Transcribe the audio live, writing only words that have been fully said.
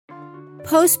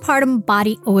Postpartum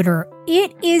body odor.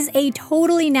 It is a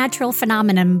totally natural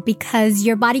phenomenon because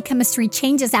your body chemistry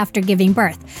changes after giving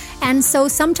birth. And so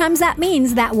sometimes that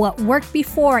means that what worked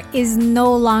before is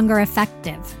no longer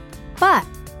effective. But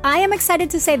I am excited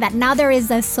to say that now there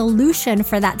is a solution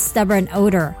for that stubborn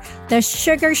odor. The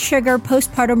Sugar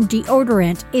Postpartum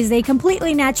Deodorant is a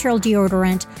completely natural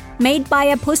deodorant made by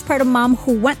a postpartum mom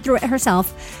who went through it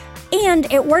herself.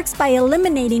 And it works by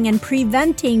eliminating and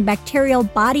preventing bacterial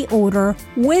body odor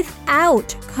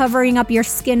without covering up your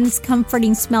skin's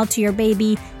comforting smell to your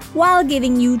baby while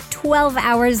giving you 12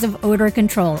 hours of odor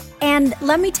control. And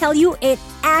let me tell you, it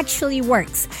actually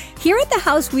works. Here at the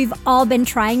house, we've all been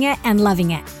trying it and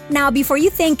loving it. Now, before you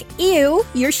think, ew,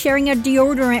 you're sharing a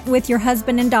deodorant with your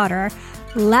husband and daughter,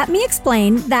 let me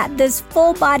explain that this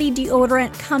full-body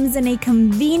deodorant comes in a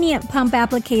convenient pump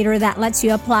applicator that lets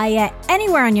you apply it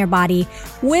anywhere on your body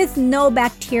with no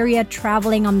bacteria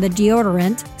traveling on the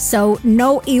deodorant, so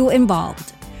no ew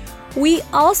involved. We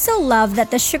also love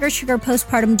that the Sugar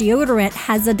Postpartum Deodorant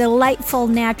has a delightful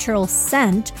natural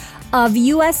scent of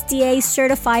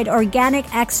USDA-certified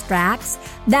organic extracts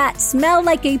that smell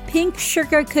like a pink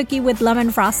sugar cookie with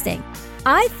lemon frosting.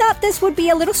 I thought this would be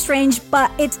a little strange, but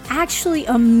it's actually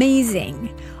amazing.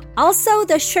 Also,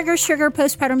 the Sugar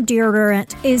Postpartum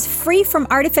Deodorant is free from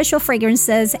artificial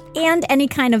fragrances and any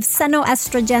kind of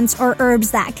xenoestrogens or herbs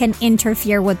that can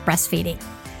interfere with breastfeeding.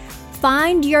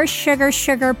 Find your Sugar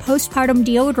Postpartum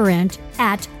Deodorant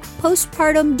at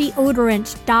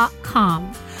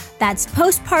postpartumdeodorant.com. That's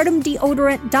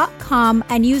postpartumdeodorant.com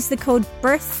and use the code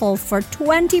BIRTHFUL for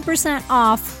 20%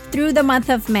 off through the month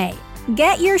of May.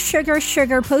 Get your Sugar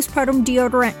Postpartum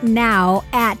Deodorant now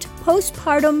at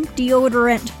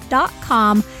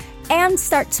postpartumdeodorant.com and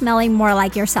start smelling more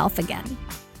like yourself again.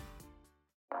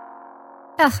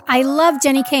 I love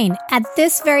Jenni Kayne. At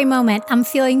this very moment, I'm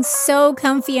feeling so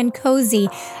comfy and cozy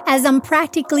as I'm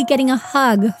practically getting a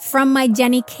hug from my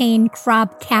Jenni Kayne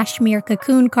crop cashmere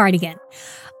cocoon cardigan.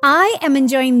 I am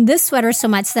enjoying this sweater so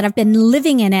much that I've been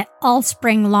living in it all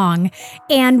spring long.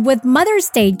 And with Mother's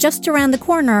Day just around the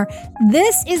corner,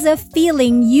 this is a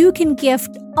feeling you can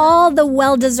gift all the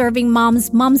well-deserving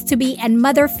moms-to-be, and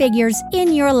mother figures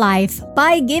in your life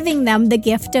by giving them the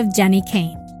gift of Jenni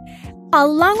Kayne.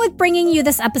 Along with bringing you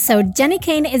this episode, Jenni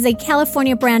Kayne is a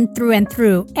California brand through and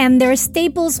through, and their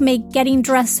staples make getting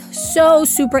dressed so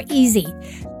super easy.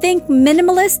 Think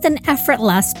minimalist and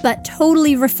effortless, but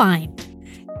totally refined.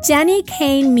 Jenni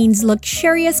Kayne means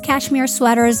luxurious cashmere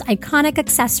sweaters, iconic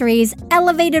accessories,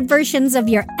 elevated versions of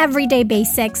your everyday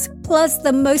basics, plus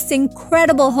the most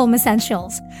incredible home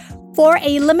essentials. For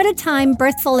a limited time,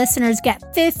 Birthful listeners get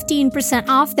 15%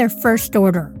 off their first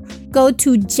order. Go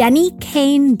to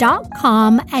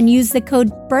jennikayne.com and use the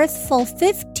code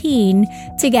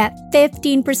BIRTHFUL15 to get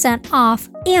 15% off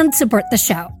and support the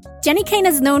show. Jenni Kayne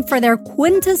is known for their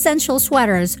quintessential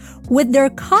sweaters, with their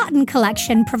cotton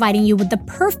collection providing you with the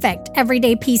perfect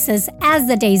everyday pieces as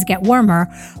the days get warmer.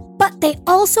 But they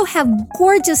also have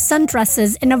gorgeous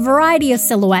sundresses in a variety of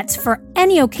silhouettes for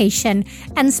any occasion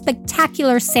and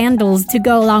spectacular sandals to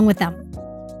go along with them.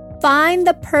 Find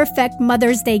the perfect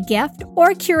Mother's Day gift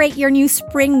or curate your new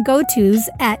spring go-tos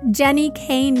at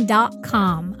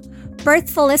jennikayne.com.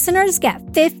 Birthful listeners get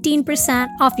 15%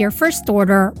 off your first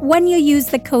order when you use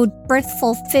the code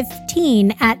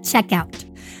BIRTHFUL15 at checkout.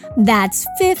 That's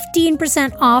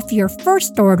 15% off your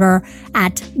first order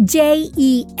at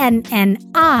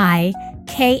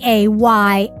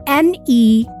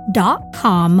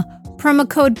jennikayne.com, promo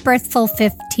code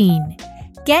BIRTHFUL15.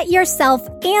 Get yourself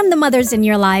and the mothers in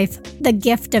your life the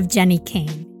gift of Jenni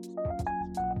Kayne.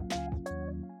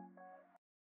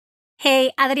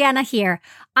 Hey, Adriana here.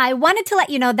 I wanted to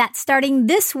let you know that starting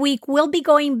this week, we'll be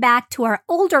going back to our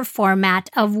older format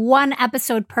of one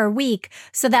episode per week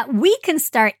so that we can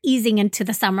start easing into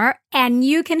the summer and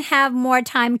you can have more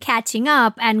time catching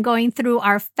up and going through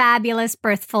our fabulous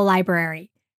Birthful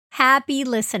library. Happy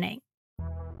listening.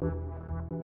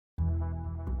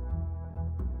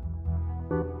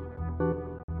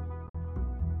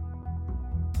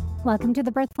 Welcome to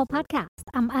the Birthful Podcast.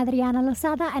 I'm Adriana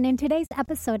Lozada, and in today's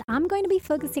episode, I'm going to be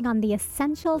focusing on the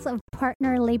essentials of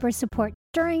partner labor support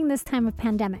during this time of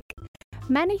pandemic.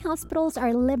 Many hospitals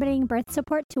are limiting birth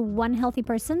support to one healthy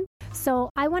person,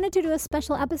 so I wanted to do a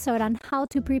special episode on how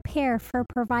to prepare for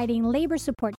providing labor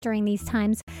support during these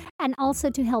times, and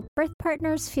also to help birth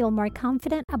partners feel more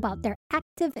confident about their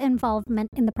active involvement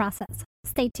in the process.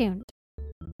 Stay tuned.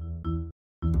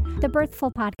 The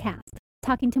Birthful Podcast.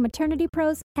 Talking to maternity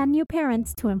pros and new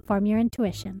parents to inform your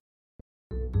intuition.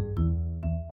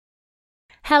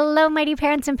 Hello, mighty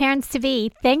parents and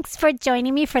parents-to-be. Thanks for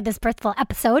joining me for this Birthful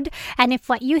episode. And if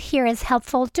what you hear is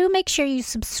helpful, do make sure you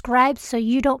subscribe so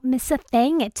you don't miss a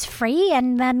thing. It's free,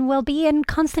 and then we'll be in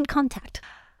constant contact.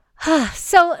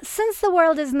 So, since the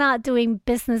world is not doing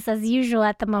business as usual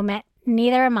at the moment,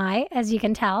 neither am I, as you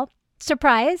can tell.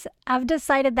 Surprise, I've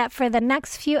decided that for the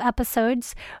next few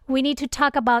episodes, we need to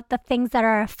talk about the things that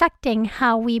are affecting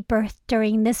how we birth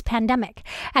during this pandemic.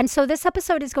 And so this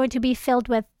episode is going to be filled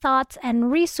with thoughts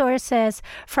and resources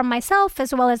from myself,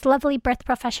 as well as lovely birth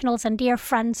professionals and dear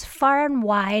friends far and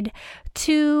wide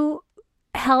to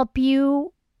help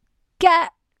you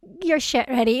get your shit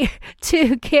ready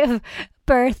to give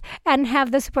birth and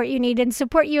have the support you need and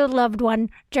support your loved one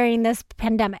during this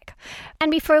pandemic. And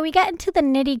before we get into the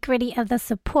nitty-gritty of the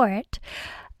support,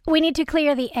 we need to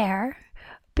clear the air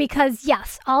because,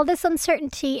 yes, all this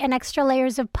uncertainty and extra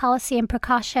layers of policy and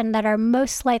precaution that are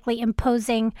most likely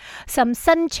imposing some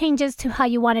sudden changes to how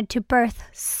you wanted to birth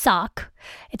suck.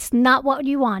 It's not what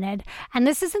you wanted. And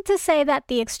this isn't to say that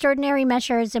the extraordinary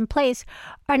measures in place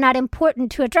are not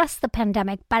important to address the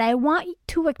pandemic, but I want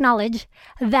to acknowledge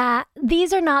that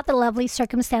these are not the lovely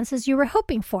circumstances you were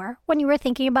hoping for when you were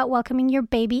thinking about welcoming your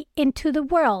baby into the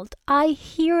world. I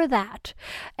hear that,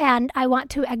 and I want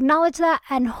to acknowledge that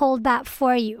and hold that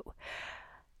for you.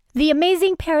 The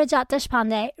amazing Parijat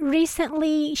Deshpande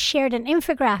recently shared an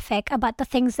infographic about the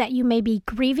things that you may be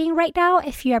grieving right now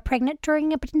if you are pregnant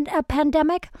during a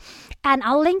pandemic. And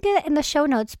I'll link it in the show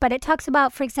notes, but it talks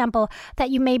about, for example, that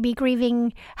you may be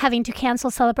grieving having to cancel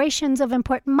celebrations of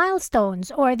important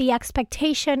milestones or the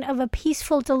expectation of a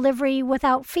peaceful delivery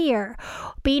without fear,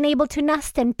 being able to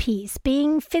nest in peace,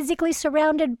 being physically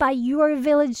surrounded by your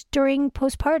village during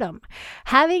postpartum,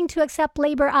 having to accept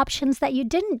labor options that you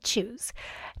didn't choose,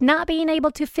 not being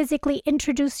able to physically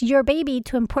introduce your baby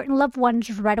to important loved ones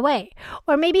right away,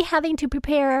 or maybe having to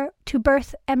prepare to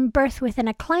birth and birth within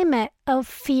a climate of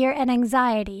fear and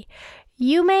anxiety.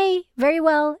 You may very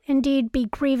well indeed be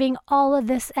grieving all of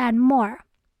this and more.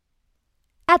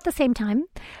 At the same time,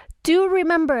 do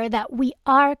remember that we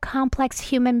are complex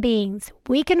human beings.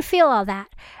 We can feel all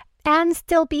that and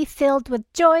still be filled with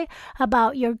joy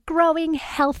about your growing,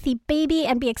 healthy baby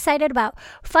and be excited about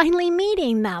finally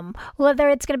meeting them, whether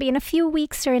it's going to be in a few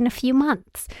weeks or in a few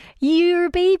months. Your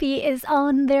baby is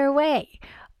on their way.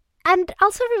 And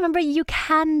also remember, you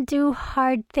can do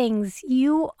hard things.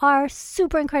 You are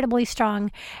super incredibly strong,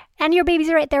 and your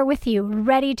baby's right there with you,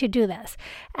 ready to do this.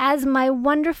 As my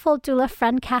wonderful doula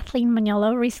friend Kathleen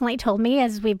Magnolo recently told me,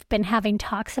 as we've been having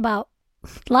talks about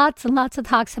lots and lots of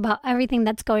talks about everything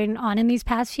that's going on in these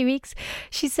past few weeks.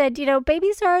 She said,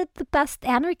 babies are the best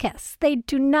anarchists. They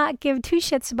do not give two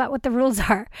shits about what the rules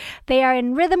are. They are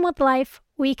in rhythm with life.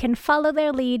 We can follow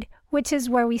their lead, which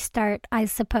is where we start, I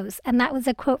suppose. And that was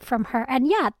a quote from her. And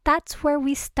yeah, that's where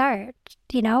we start.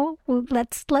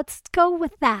 Let's go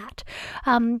with that.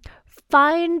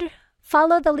 Follow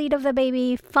the lead of the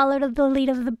baby, follow the lead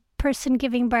of the person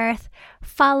giving birth,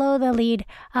 follow the lead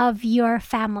of your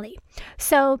family.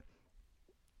 So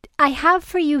I have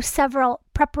for you several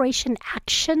preparation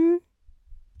action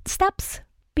steps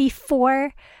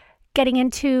before getting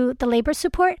into the labor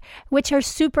support, which are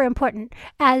super important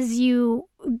as you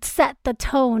set the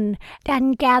tone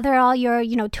and gather all your,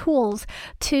 tools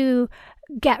to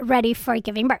get ready for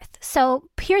giving birth. So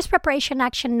here's preparation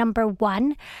action number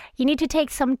 1. You need to take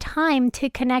some time to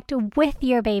connect with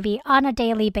your baby on a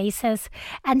daily basis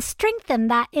and strengthen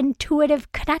that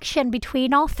intuitive connection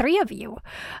between all 3 of you,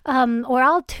 or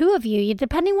all 2 of you,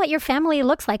 depending what your family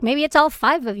looks like. Maybe it's all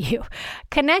 5 of you.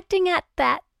 Connecting at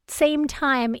that same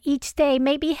time each day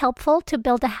may be helpful to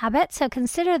build a habit, so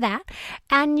consider that.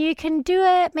 And you can do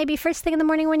it maybe first thing in the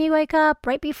morning when you wake up,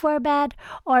 right before bed,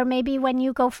 or maybe when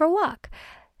you go for a walk.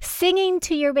 Singing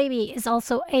to your baby is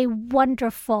also a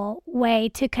wonderful way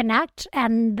to connect,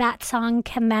 and that song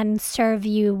can then serve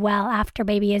you well after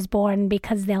baby is born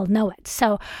because they'll know it.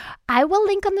 So I will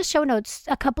link on the show notes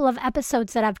a couple of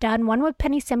episodes that I've done, one with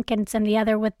Penny Simpkins and the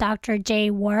other with Dr. Jay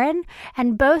Warren,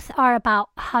 and both are about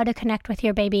how to connect with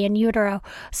your baby in utero.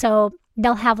 So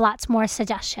they'll have lots more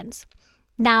suggestions.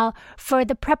 Now, for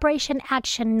the preparation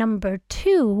action number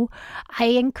 2, I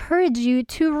encourage you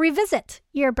to revisit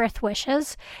your birth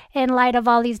wishes in light of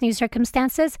all these new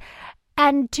circumstances,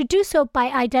 and to do so by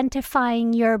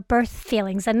identifying your birth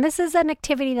feelings. And this is an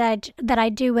activity that I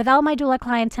do with all my doula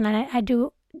clients, and I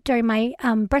do during my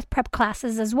birth prep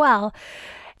classes as well.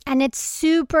 And it's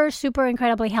super, super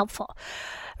incredibly helpful.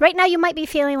 Right now, you might be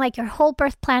feeling like your whole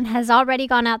birth plan has already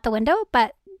gone out the window,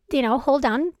 but hold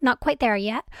on, not quite there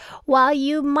yet. While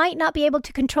you might not be able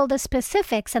to control the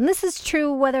specifics, and this is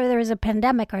true whether there is a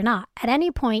pandemic or not, at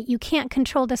any point, you can't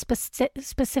control the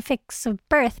specifics of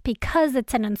birth because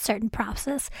it's an uncertain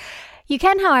process. You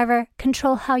can, however,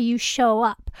 control how you show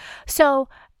up. So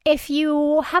if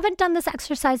you haven't done this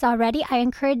exercise already, I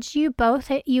encourage you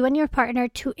both, you and your partner,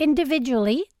 to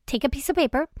individually take a piece of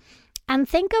paper and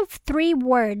think of 3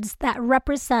 words that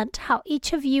represent how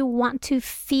each of you want to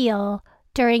feel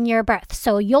during your birth.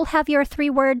 So you'll have your 3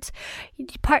 words,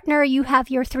 partner, you have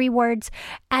your 3 words,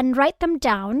 and write them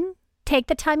down. Take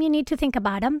the time you need to think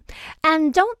about them.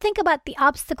 And don't think about the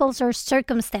obstacles or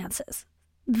circumstances.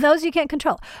 Those you can't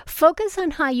control. Focus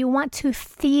on how you want to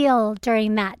feel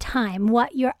during that time,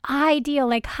 what your ideal,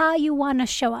 like how you want to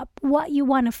show up, what you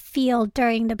want to feel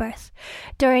during the birth,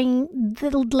 during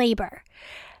the labor.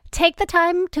 Take the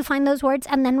time to find those words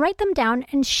and then write them down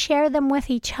and share them with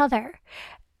each other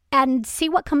and see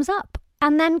what comes up.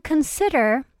 And then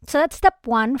consider, so that's step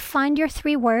 1, find your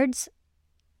 3 words.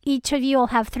 Each of you will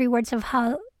have 3 words of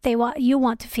how you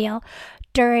want to feel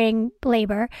during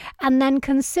labor. And then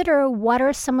consider what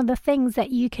are some of the things that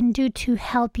you can do to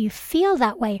help you feel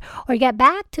that way or get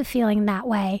back to feeling that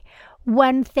way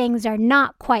when things are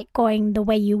not quite going the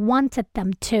way you wanted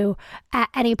them to at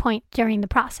any point during the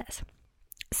process.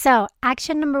 So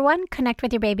action number 1, connect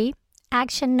with your baby.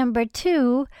 Action number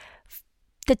 2,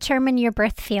 determine your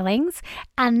birth feelings.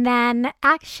 And then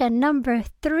action number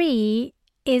 3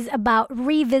 is about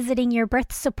revisiting your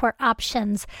birth support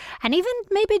options and even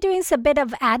maybe doing a bit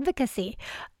of advocacy.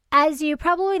 As you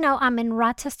probably know, I'm in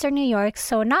Rochester, New York,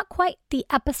 so not quite the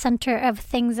epicenter of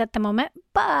things at the moment,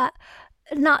 but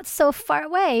not so far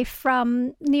away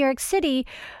from New York City,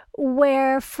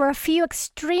 where for a few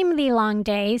extremely long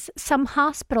days, some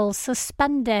hospitals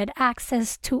suspended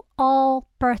access to all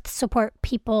birth support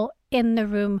people in the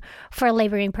room for a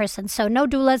laboring person. So no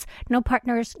doulas, no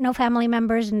partners, no family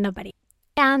members, nobody.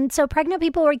 And so pregnant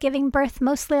people were giving birth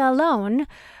mostly alone.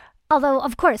 Although,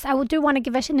 of course, I do want to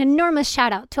give an enormous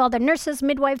shout out to all the nurses,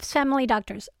 midwives, family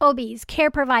doctors, OBs, care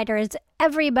providers,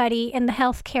 everybody in the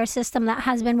healthcare system that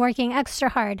has been working extra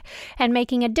hard and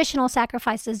making additional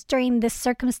sacrifices during these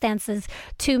circumstances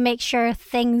to make sure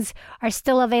things are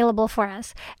still available for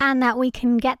us and that we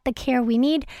can get the care we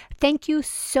need. Thank you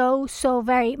so, so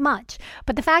very much.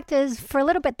 But the fact is, for a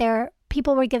little bit there,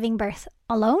 people were giving birth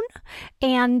alone,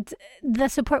 and the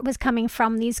support was coming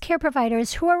from these care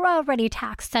providers who are already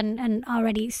taxed and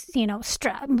already,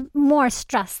 more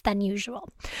stressed than usual.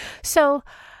 So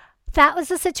that was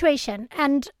the situation.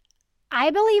 And I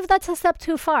believe that's a step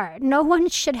too far. No one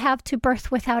should have to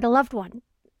birth without a loved one.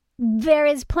 There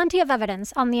is plenty of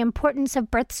evidence on the importance of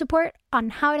birth support,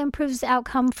 on how it improves the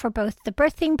outcome for both the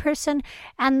birthing person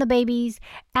and the babies,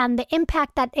 and the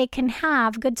impact that it can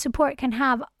have, good support can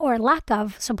have, or lack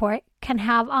of support can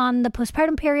have on the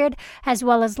postpartum period, as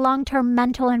well as long-term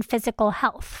mental and physical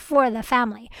health for the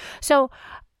family. So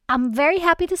I'm very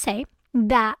happy to say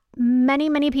that many,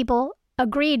 many people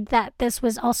agreed that this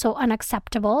was also an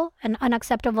unacceptable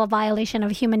violation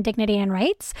of human dignity and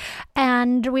rights.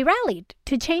 And we rallied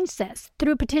to change this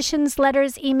through petitions,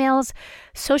 letters, emails,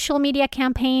 social media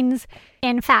campaigns.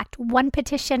 In fact, one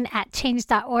petition at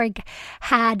change.org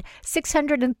had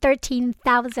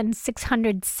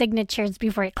 613,600 signatures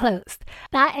before it closed.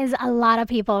 That is a lot of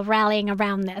people rallying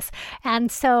around this.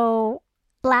 And so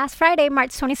last Friday, March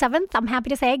 27th, I'm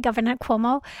happy to say Governor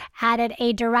Cuomo added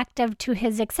a directive to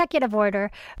his executive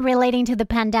order relating to the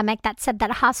pandemic that said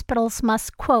that hospitals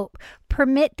must, quote,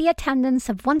 permit the attendance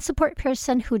of one support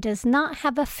person who does not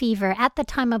have a fever at the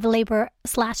time of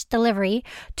labor/delivery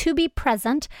to be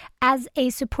present as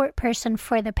a support person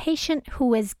for the patient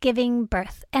who is giving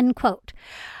birth, end quote.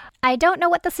 I don't know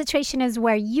what the situation is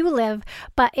where you live,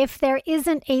 but if there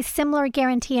isn't a similar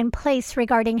guarantee in place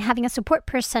regarding having a support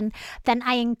person, then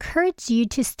I encourage you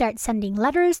to start sending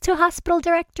letters to hospital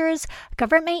directors,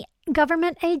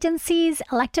 government agencies,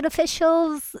 elected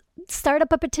officials, start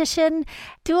up a petition,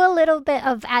 do a little bit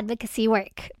of advocacy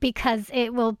work because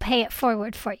it will pay it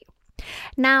forward for you.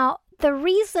 Now, the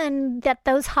reason that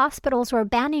those hospitals were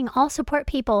banning all support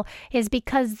people is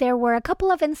because there were a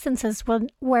couple of instances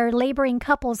where laboring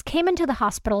couples came into the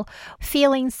hospital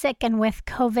feeling sick and with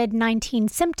COVID-19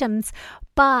 symptoms,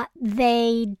 but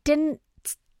they didn't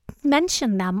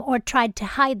mention them or tried to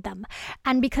hide them.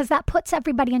 And because that puts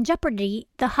everybody in jeopardy,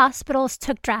 the hospitals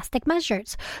took drastic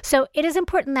measures. So it is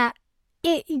important that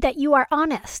you are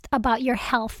honest about your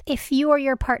health if you or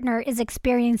your partner is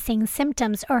experiencing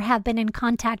symptoms or have been in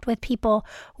contact with people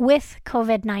with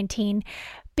COVID-19,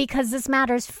 because this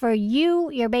matters for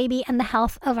you, your baby, and the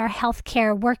health of our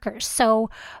healthcare workers. So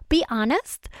be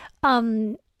honest.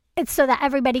 It's so that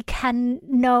everybody can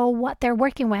know what they're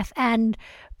working with and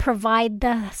provide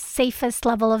the safest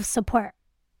level of support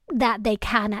that they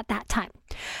can at that time.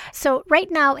 So right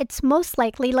now, it's most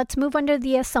likely, let's move under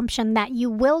the assumption that you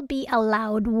will be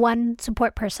allowed one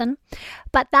support person,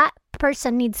 but that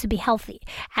person needs to be healthy.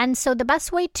 And so the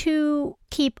best way to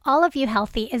keep all of you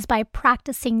healthy is by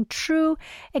practicing true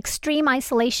extreme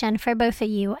isolation for both of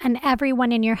you and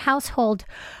everyone in your household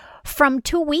from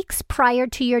 2 weeks prior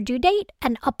to your due date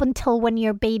and up until when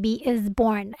your baby is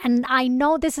born. And I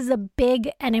know this is a big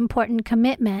and important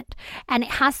commitment, and it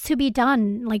has to be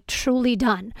done, like truly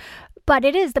done. But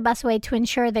it is the best way to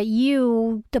ensure that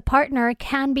you, the partner,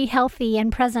 can be healthy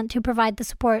and present to provide the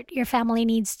support your family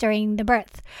needs during the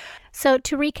birth. So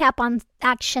to recap on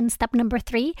action step number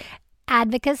 3,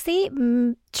 advocacy.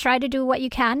 Try to do what you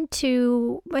can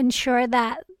to ensure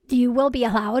that you will be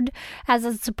allowed as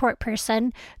a support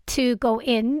person to go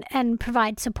in and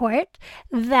provide support.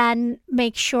 Then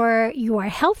make sure you are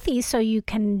healthy so you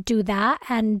can do that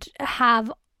and have,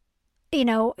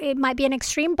 it might be an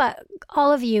extreme, but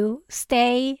all of you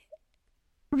stay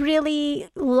really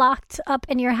locked up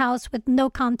in your house with no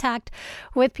contact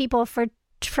with people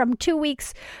from 2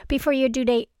 weeks before your due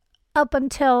date up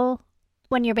until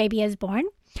when your baby is born.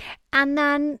 And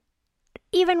then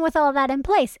even with all that in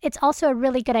place, it's also a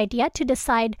really good idea to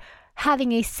decide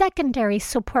having a secondary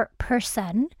support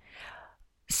person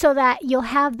so that you'll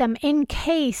have them in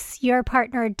case your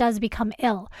partner does become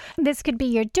ill. This could be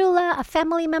your doula, a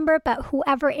family member, but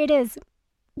whoever it is,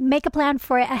 make a plan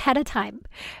for it ahead of time.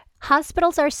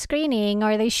 Hospitals are screening,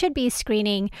 or they should be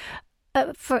screening,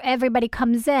 for everybody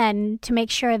comes in to make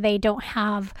sure they don't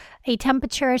have a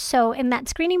temperature. So in that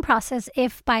screening process,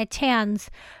 if by chance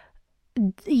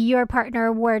your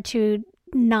partner were to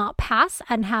not pass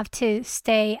and have to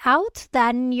stay out,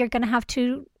 then you're going to have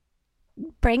to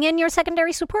bring in your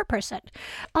secondary support person.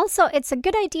 Also, it's a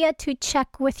good idea to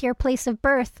check with your place of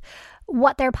birth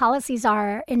what their policies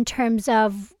are in terms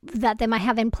of that they might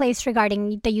have in place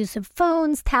regarding the use of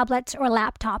phones, tablets, or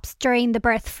laptops during the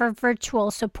birth for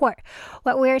virtual support.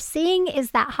 What we're seeing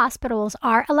is that hospitals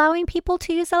are allowing people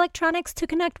to use electronics to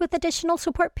connect with additional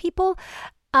support people.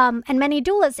 And many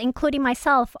doulas, including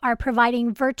myself, are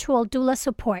providing virtual doula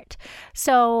support.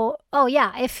 So,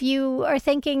 if you are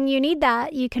thinking you need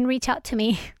that, you can reach out to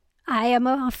me. I am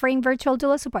offering virtual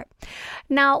doula support.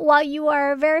 Now, while you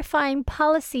are verifying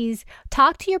policies,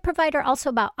 talk to your provider also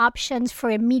about options for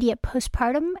immediate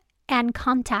postpartum and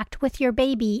contact with your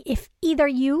baby if either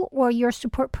you or your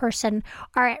support person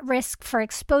are at risk for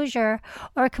exposure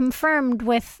or confirmed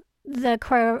with the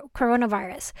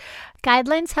coronavirus.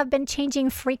 Guidelines have been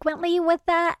changing frequently with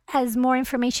that as more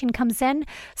information comes in.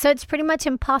 So it's pretty much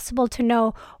impossible to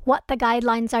know what the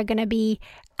guidelines are going to be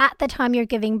at the time you're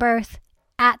giving birth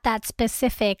at that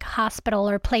specific hospital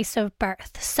or place of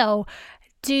birth. So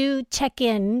do check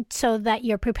in so that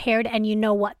you're prepared and you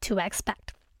know what to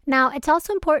expect. Now, it's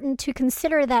also important to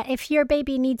consider that if your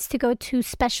baby needs to go to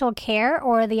special care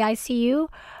or the ICU,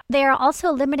 they are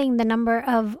also limiting the number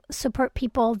of support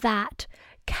people that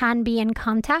can be in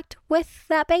contact with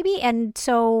that baby. And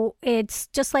so it's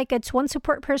just like it's one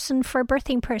support person for a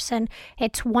birthing person,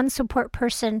 it's one support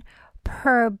person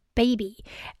per baby.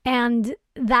 And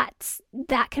that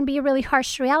can be a really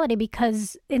harsh reality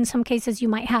because in some cases you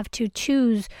might have to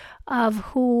choose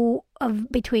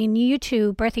between you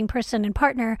two, birthing person and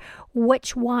partner,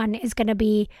 which one is going to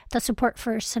be the support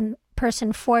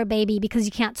person for baby, because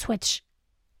you can't switch.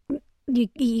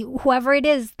 Whoever it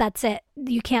is, that's it.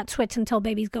 You can't switch until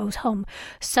baby goes home.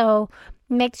 So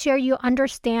make sure you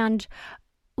understand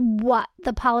what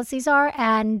the policies are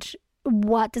and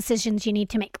what decisions you need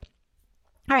to make.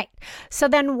 All right, so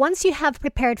then once you have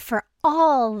prepared for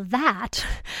all that,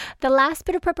 the last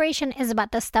bit of preparation is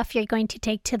about the stuff you're going to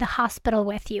take to the hospital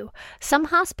with you. Some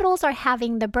hospitals are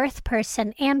having the birth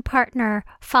person and partner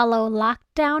follow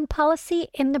lockdown policy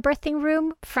in the birthing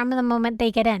room from the moment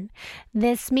they get in.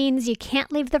 This means you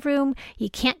can't leave the room, you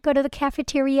can't go to the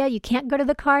cafeteria, you can't go to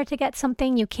the car to get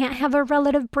something, you can't have a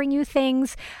relative bring you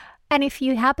things, and if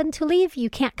you happen to leave, you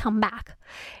can't come back.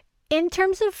 In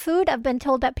terms of food, I've been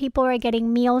told that people are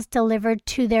getting meals delivered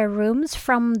to their rooms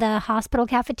from the hospital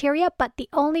cafeteria, but the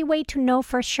only way to know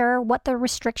for sure what the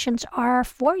restrictions are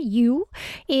for you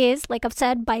is, like I've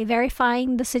said, by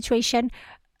verifying the situation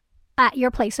at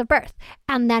your place of birth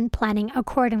and then planning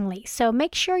accordingly. So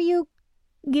make sure you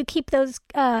keep those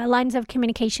lines of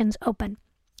communications open.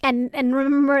 And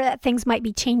remember that things might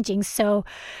be changing, so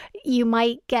you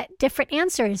might get different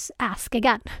answers. Ask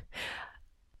again.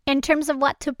 In terms of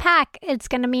what to pack, it's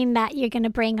going to mean that you're going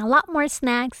to bring a lot more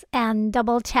snacks and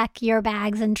double check your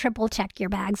bags and triple check your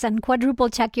bags and quadruple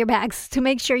check your bags to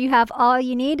make sure you have all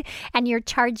you need and your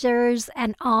chargers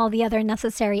and all the other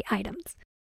necessary items.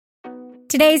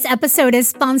 Today's episode is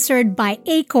sponsored by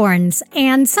Acorns,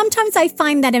 and sometimes I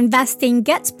find that investing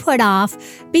gets put off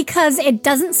because it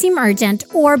doesn't seem urgent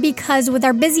or because with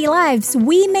our busy lives,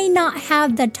 we may not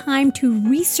have the time to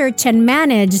research and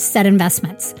manage said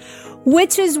investments.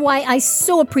 Which is why I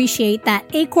so appreciate that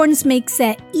Acorns makes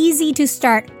it easy to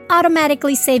start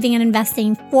automatically saving and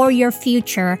investing for your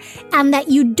future, and that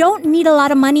you don't need a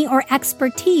lot of money or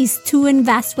expertise to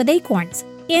invest with Acorns.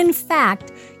 In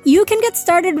fact, you can get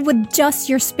started with just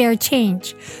your spare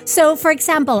change. So, for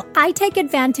example, I take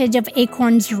advantage of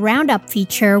Acorns' Roundup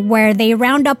feature where they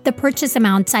round up the purchase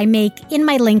amounts I make in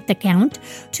my linked account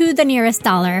to the nearest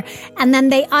dollar, and then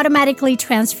they automatically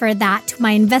transfer that to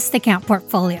my Invest account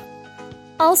portfolio.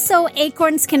 Also,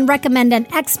 Acorns can recommend an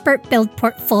expert-built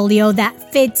portfolio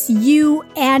that fits you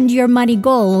and your money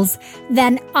goals,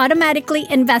 then automatically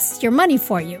invests your money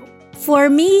for you.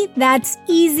 For me, that's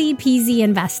easy peasy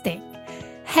investing.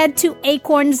 Head to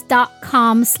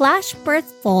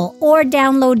acorns.com/birthful or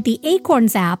download the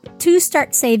Acorns app to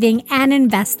start saving and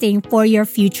investing for your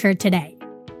future today.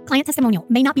 Client testimonial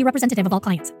may not be representative of all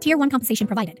clients. Tier 1 compensation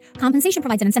provided. Compensation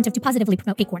provides an incentive to positively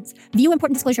promote Acorns. View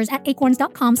important disclosures at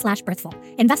acorns.com/birthful.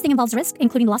 Investing involves risk,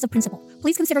 including loss of principal.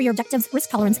 Please consider your objectives, risk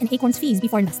tolerance, and Acorns fees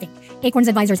before investing. Acorns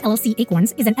Advisors LLC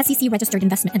Acorns is an SEC-registered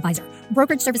investment advisor.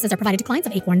 Brokerage services are provided to clients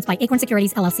of Acorns by Acorn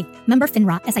Securities LLC. Member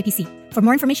FINRA SIPC. For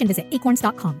more information, visit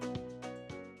acorns.com.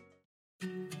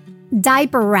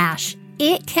 Diaper rash.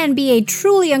 It can be a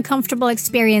truly uncomfortable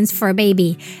experience for a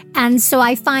baby. And so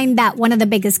I find that one of the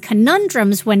biggest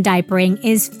conundrums when diapering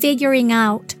is figuring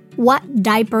out what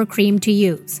diaper cream to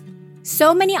use.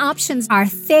 So many options are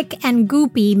thick and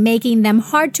goopy, making them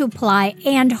hard to apply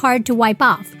and hard to wipe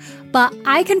off. But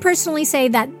I can personally say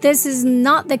that this is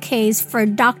not the case for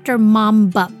Dr.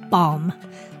 Mom Butt Balm.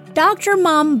 Dr.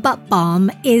 Mom Butt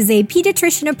Balm is a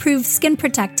pediatrician-approved skin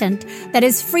protectant that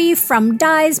is free from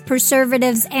dyes,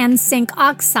 preservatives, and zinc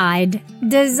oxide,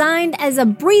 designed as a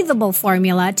breathable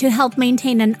formula to help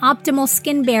maintain an optimal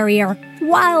skin barrier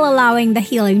while allowing the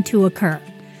healing to occur.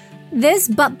 This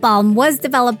butt balm was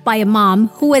developed by a mom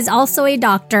who is also a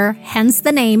doctor, hence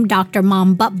the name Dr.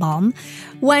 Mom Butt Balm,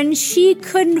 when she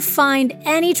couldn't find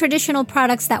any traditional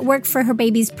products that worked for her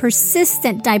baby's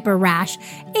persistent diaper rash,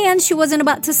 and she wasn't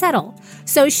about to settle.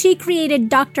 So she created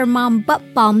Dr. Mom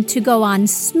Butt Balm to go on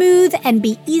smooth and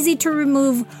be easy to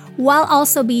remove while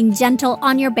also being gentle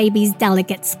on your baby's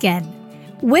delicate skin.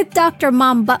 With Dr.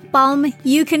 Mom Butt Balm,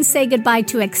 you can say goodbye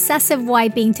to excessive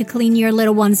wiping to clean your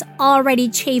little one's already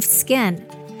chafed skin.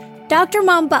 Dr.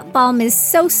 Mom Butt Balm is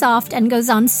so soft and goes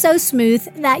on so smooth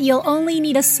that you'll only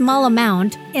need a small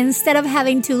amount instead of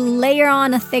having to layer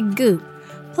on a thick goop.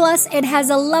 Plus, it has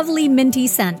a lovely minty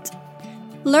scent.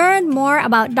 Learn more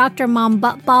about Dr. Mom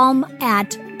Butt Balm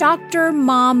at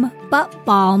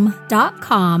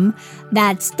drmombuttbalm.com.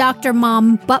 That's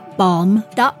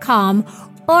drmombuttbalm.com,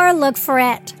 or look for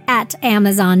it at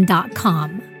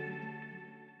amazon.com.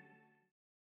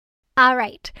 All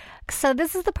right. So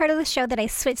this is the part of the show that I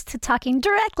switched to talking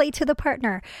directly to the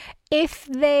partner. If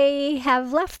they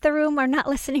have left the room or not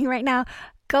listening right now,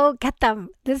 go get them.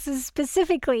 This is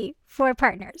specifically for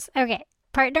partners. Okay,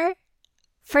 partner,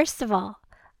 first of all,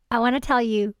 I want to tell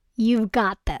you, you've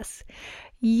got this.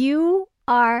 You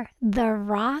are the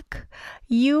rock.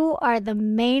 You are the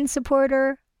main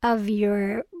supporter of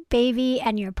your baby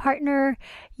and your partner.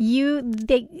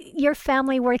 Your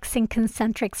family works in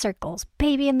concentric circles.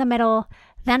 Baby in the middle,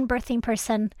 then birthing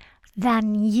person,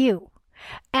 then you.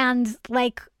 And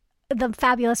like the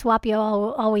fabulous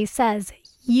Wapio always says,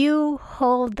 you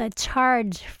hold the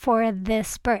charge for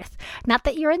this birth. Not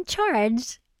that you're in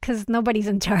charge, because nobody's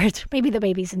in charge. Maybe the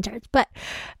baby's in charge, but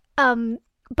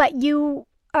you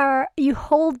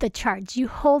hold the charge. You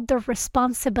hold the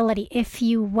responsibility, if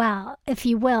you will,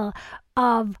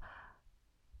 of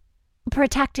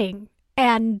protecting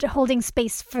and holding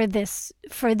space for these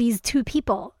two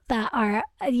people that are,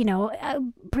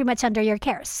 pretty much under your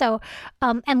care. So,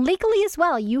 and legally as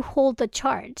well, you hold the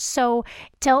charge. So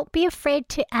don't be afraid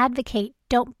to advocate.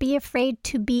 Don't be afraid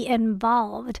to be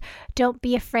involved. Don't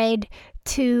be afraid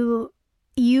to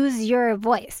use your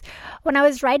voice. When I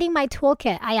was writing my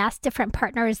toolkit, I asked different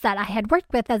partners that I had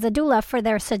worked with as a doula for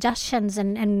their suggestions,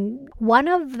 and one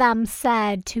of them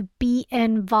said to be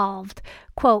involved.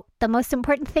 Quote, "The most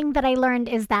important thing that I learned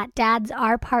is that dads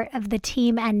are part of the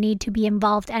team and need to be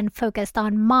involved and focused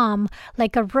on mom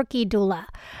like a rookie doula."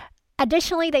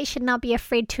 Additionally, they should not be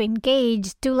afraid to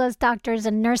engage doulas, doctors,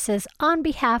 and nurses on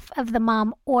behalf of the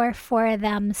mom or for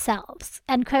themselves.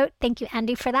 End quote. Thank you,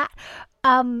 Andy, for that.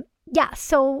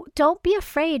 So don't be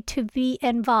afraid to be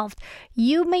involved.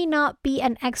 You may not be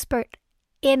an expert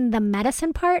in the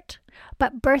medicine part,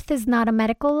 but birth is not a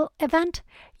medical event.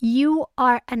 You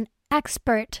are an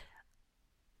expert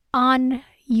on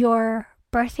your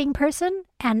birthing person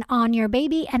and on your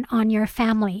baby and on your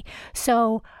family.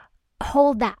 So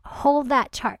hold that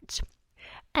charge.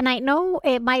 And I know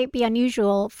it might be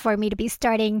unusual for me to be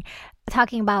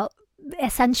talking about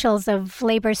essentials of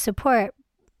labor support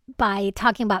by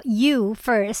talking about you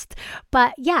first,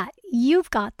 but yeah, you've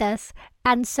got this.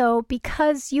 And so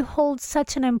because you hold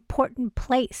such an important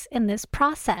place in this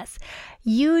process,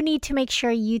 you need to make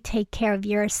sure you take care of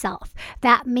yourself.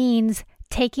 That means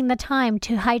taking the time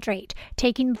to hydrate,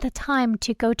 taking the time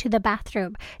to go to the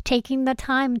bathroom, taking the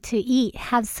time to eat,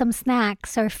 have some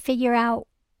snacks, or figure out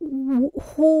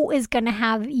who is going to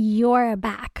have your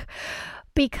back.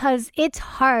 Because it's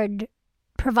hard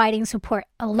providing support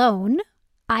alone.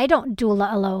 I don't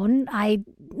doula alone.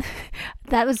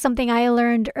 That was something I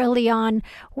learned early on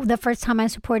the first time I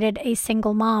supported a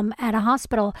single mom at a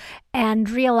hospital, and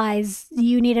realized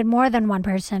you needed more than one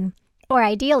person. Or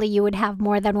ideally, you would have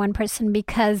more than one person,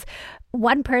 because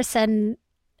one person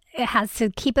has to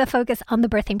keep a focus on the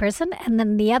birthing person, and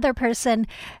then the other person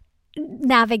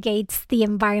navigates the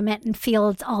environment and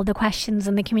fields all the questions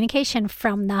and the communication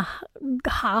from the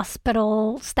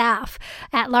hospital staff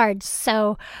at large.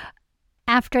 So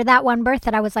after that one birth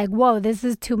that I was like, whoa, this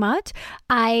is too much,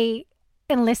 I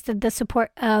enlisted the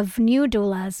support of new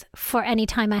doulas for any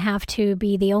time I have to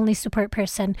be the only support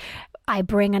person. I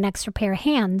bring an extra pair of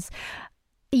hands.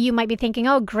 You might be thinking,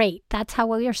 oh, great, that's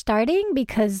how you're starting,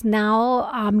 because now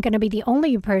I'm going to be the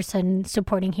only person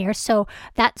supporting here. So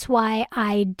that's why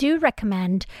I do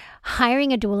recommend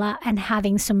hiring a doula and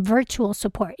having some virtual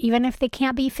support. Even if they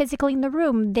can't be physically in the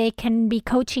room, they can be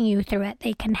coaching you through it.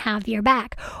 They can have your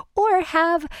back, or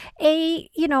have a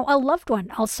loved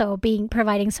one also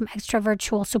providing some extra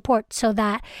virtual support, so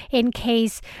that in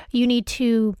case you need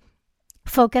to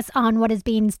focus on what is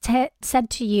being said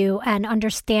to you and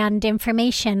understand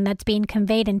information that's being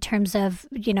conveyed in terms of,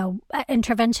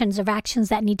 interventions or actions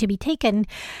that need to be taken,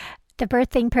 the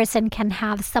birthing person can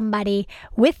have somebody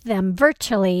with them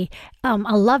virtually, a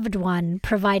loved one,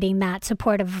 providing that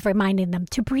support of reminding them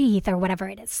to breathe or whatever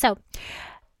it is. So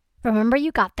remember,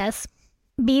 you got this.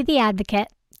 Be the advocate.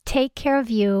 Take care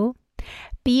of you.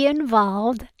 Be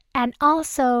involved. And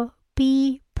also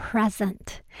be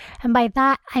present. And by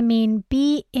that, I mean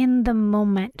be in the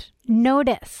moment.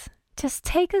 Notice. Just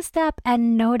take a step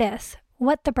and notice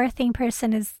what the birthing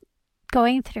person is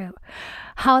going through,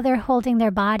 how they're holding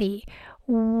their body,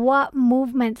 what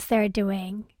movements they're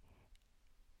doing.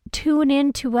 Tune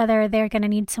into whether they're going to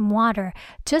need some water,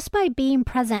 just by being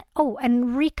present. Oh,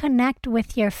 and reconnect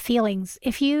with your feelings.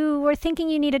 If you were thinking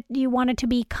you wanted to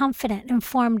be confident,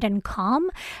 informed, and calm,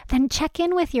 then check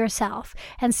in with yourself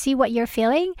and see what you're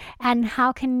feeling, and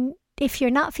if you're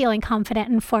not feeling confident,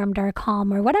 informed, or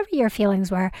calm, or whatever your feelings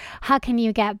were, how can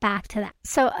you get back to that?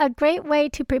 So a great way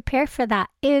to prepare for that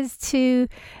is to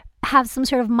have some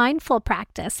sort of mindful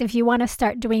practice. If you want to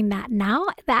start doing that now,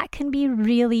 that can be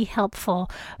really helpful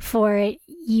for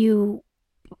you,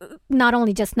 not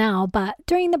only just now, but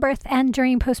during the birth and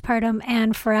during postpartum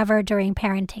and forever during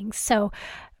parenting. So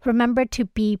remember to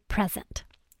be present.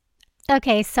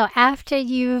 Okay, so after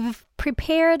you've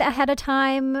prepared ahead of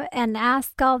time and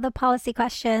asked all the policy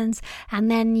questions, and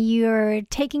then you're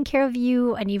taking care of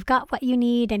you, and you've got what you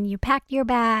need, and you packed your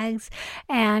bags,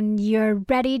 and you're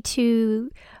ready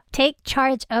to take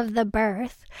charge of the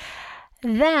birth,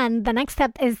 then the next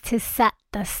step is to set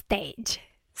the stage.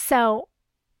 So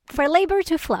for labor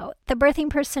to flow, the birthing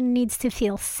person needs to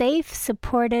feel safe,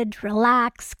 supported,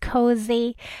 relaxed,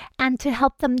 cozy. And to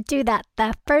help them do that,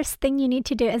 the first thing you need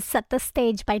to do is set the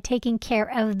stage by taking care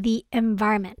of the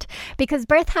environment. Because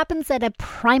birth happens at a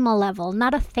primal level,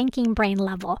 not a thinking brain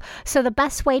level. So the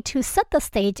best way to set the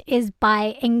stage is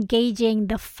by engaging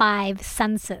the 5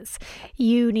 senses.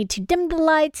 You need to dim the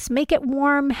lights, make it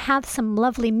warm, have some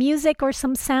lovely music or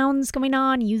some sounds going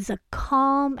on, use a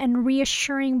calm and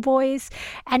reassuring voice,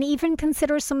 and even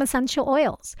consider some essential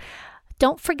oils.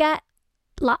 Don't forget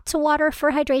lots of water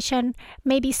for hydration,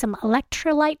 maybe some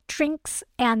electrolyte drinks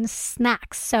and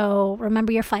snacks. So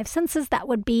remember your 5 senses. That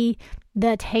would be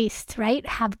the taste, right?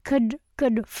 Have good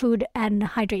food and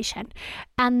hydration.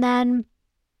 And then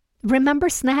remember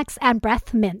snacks and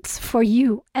breath mints for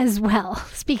you as well.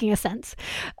 Speaking of scents,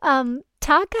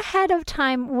 talk ahead of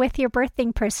time with your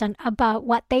birthing person about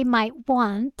what they might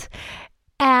want,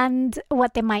 and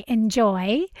what they might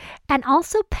enjoy, and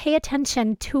also pay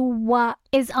attention to what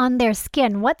is on their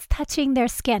skin, what's touching their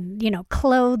skin,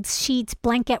 clothes, sheets,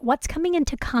 blanket, what's coming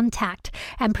into contact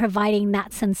and providing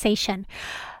that sensation.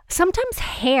 Sometimes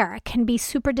hair can be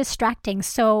super distracting.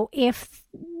 So if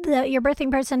your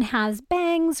birthing person has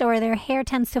bangs or their hair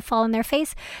tends to fall in their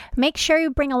face, make sure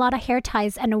you bring a lot of hair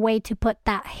ties and a way to put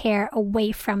that hair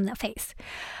away from the face.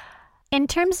 In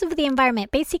terms of the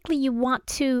environment, basically you want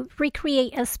to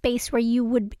recreate a space where you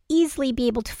would easily be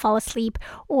able to fall asleep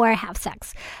or have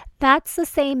sex. That's the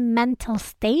same mental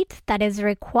state that is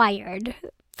required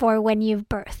for when you've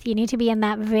birthed. You need to be in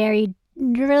that very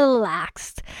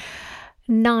relaxed,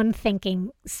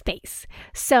 non-thinking space.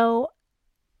 So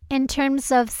in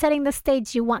terms of setting the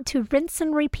stage, you want to rinse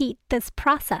and repeat this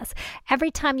process every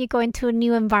time you go into a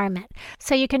new environment.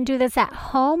 So you can do this at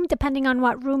home, depending on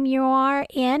what room you are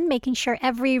in, making sure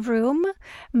every room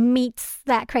meets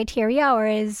that criteria or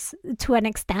is to an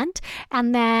extent.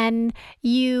 And then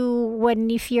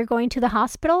if you're going to the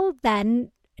hospital,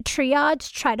 then try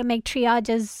to make triage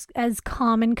as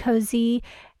calm and cozy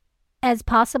as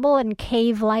possible and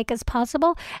cave-like as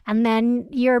possible. And then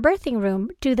your birthing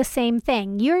room, do the same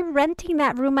thing. You're renting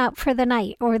that room out for the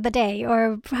night or the day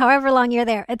or however long you're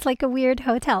there. It's like a weird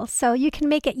hotel. So you can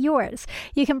make it yours.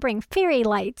 You can bring fairy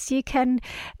lights. You can,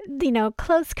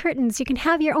 close curtains. You can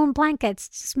have your own blankets.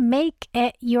 Just make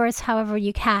it yours however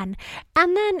you can.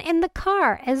 And then in the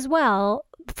car as well,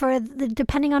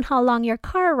 depending on how long your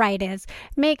car ride is,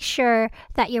 make sure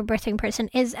that your birthing person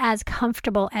is as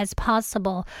comfortable as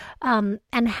possible and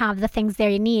have the things there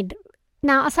you need.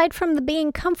 Now, aside from the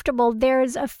being comfortable,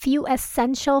 there's a few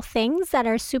essential things that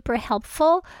are super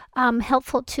helpful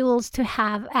tools to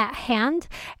have at hand.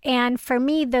 And for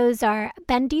me, those are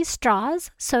bendy straws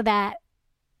so that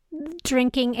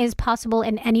drinking is possible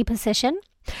in any position.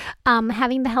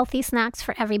 Having the healthy snacks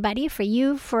for everybody, for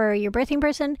you, for your birthing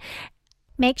person.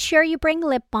 Make sure you bring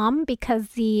lip balm because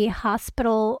the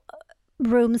hospital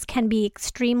rooms can be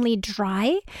extremely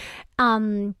dry.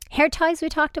 Hair ties we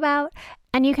talked about.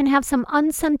 And you can have some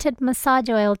unscented massage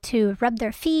oil to rub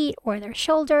their feet or their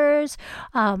shoulders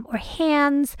or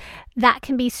hands. That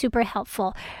can be super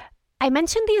helpful. I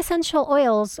mentioned the essential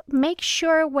oils. Make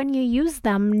sure when you use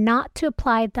them not to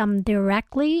apply them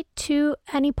directly to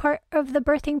any part of the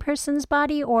birthing person's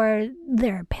body or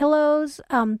their pillows.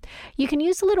 You can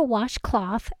use a little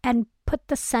washcloth and put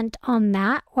the scent on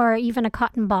that, or even a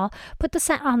cotton ball. Put the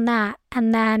scent on that,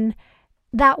 and then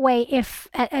that way, if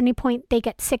at any point they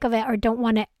get sick of it or don't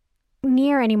want it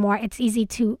near anymore, it's easy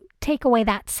to take away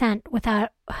that scent without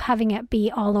having it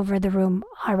be all over the room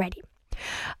already.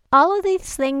 All of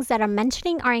these things that I'm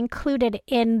mentioning are included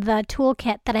in the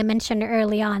toolkit that I mentioned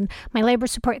early on, my labor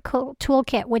support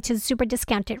toolkit, which is super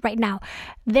discounted right now.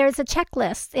 There's a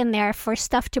checklist in there for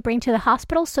stuff to bring to the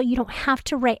hospital, so you don't have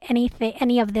to write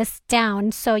any of this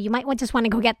down. So you might just want to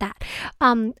go get that.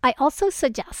 I also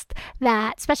suggest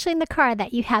that, especially in the car,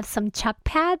 that you have some chuck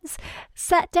pads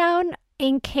set down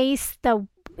in case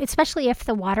especially if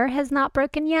the water has not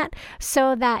broken yet,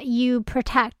 so that you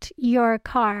protect your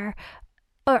car.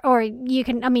 Or you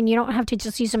can, you don't have to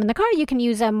just use them in the car. You can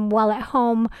use them while at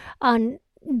home on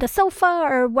the sofa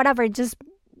or whatever. Just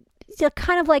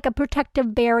kind of like a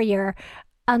protective barrier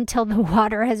until the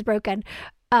water has broken,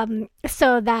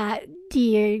 so that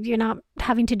you're not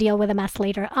having to deal with a mess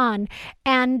later on.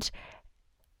 And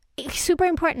super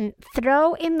important,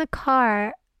 throw in the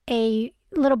car a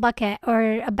little bucket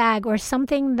or a bag or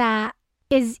something that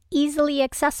is easily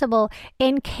accessible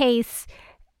in case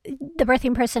the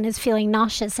birthing person is feeling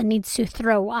nauseous and needs to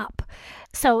throw up.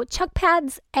 So chuck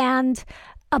pads and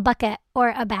a bucket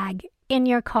or a bag in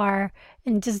your car,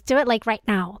 and just do it like right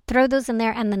now. Throw those in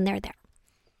there and then they're there.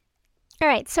 All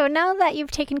right, so now that you've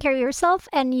taken care of yourself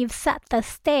and you've set the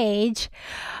stage,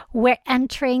 we're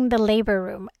entering the labor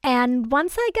room. And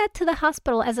once I get to the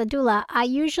hospital as a doula, I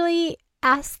usually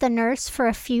ask the nurse for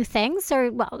a few things,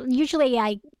 usually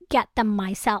I get them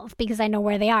myself because I know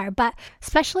where they are. But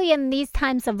especially in these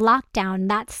times of lockdown,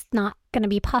 that's not going to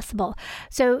be possible.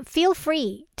 So feel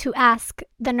free to ask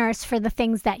the nurse for the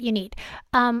things that you need.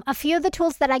 A few of the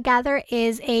tools that I gather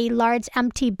is a large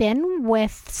empty bin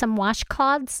with some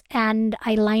washcloths, and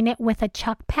I line it with a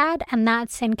chuck pad, and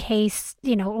that's in case,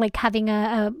 like having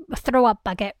a throw up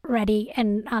bucket ready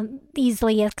and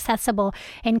easily accessible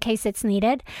in case it's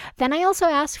needed. Then I also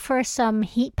ask for some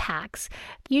heat packs,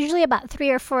 usually about 3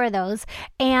 or 4 of those,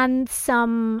 and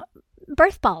some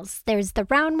birth balls. There's the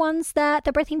round ones that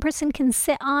the birthing person can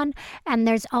sit on, and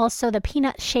there's also the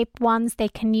peanut-shaped ones they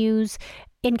can use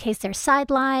in case they're side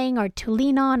lying or to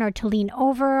lean on or to lean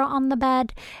over on the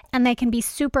bed. And they can be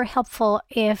super helpful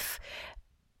if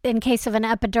in case of an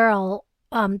epidural,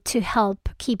 to help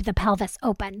keep the pelvis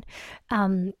open,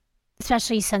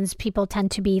 especially since people tend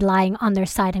to be lying on their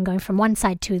side and going from one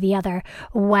side to the other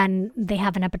when they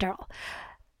have an epidural.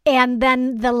 And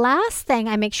then the last thing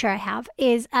I make sure I have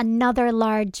is another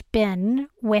large bin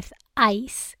with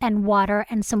ice and water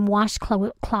and some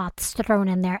washcloths thrown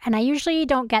in there. And I usually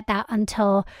don't get that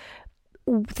until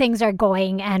things are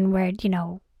going and we're,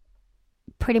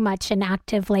 pretty much in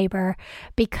active labor,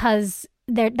 because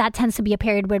that tends to be a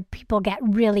period where people get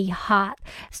really hot.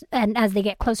 And as they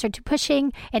get closer to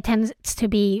pushing, it tends to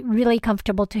be really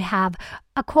comfortable to have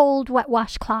a cold, wet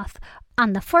washcloth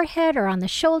on the forehead or on the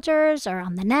shoulders or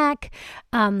on the neck.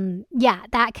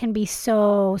 That can be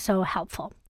so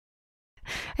helpful.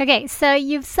 Okay, so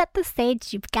you've set the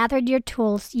stage, you've gathered your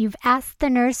tools, you've asked the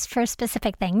nurse for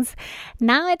specific things.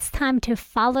 Now it's time to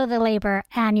follow the labor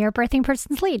and your birthing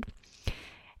person's lead.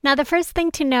 Now, the first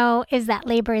thing to know is that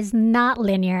labor is not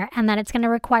linear and that it's going to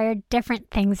require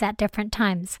different things at different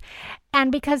times.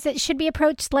 And because it should be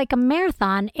approached like a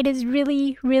marathon, it is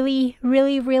really, really,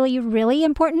 really, really, really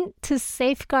important to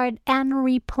safeguard and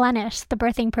replenish the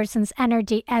birthing person's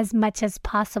energy as much as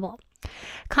possible.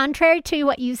 Contrary to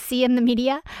what you see in the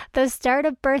media, the start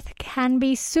of birth can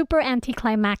be super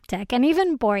anticlimactic and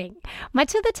even boring.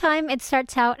 Much of the time, it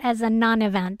starts out as a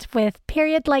non-event with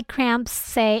period-like cramps,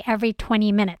 say, every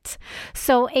 20 minutes.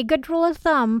 So a good rule of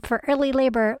thumb for early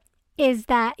labor is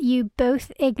that you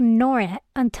both ignore it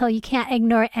until you can't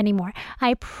ignore it anymore.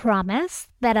 I promise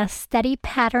that a steady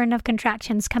pattern of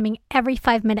contractions coming every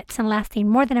 5 minutes and lasting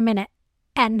more than a minute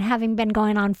and having been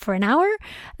going on for an hour,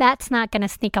 that's not going to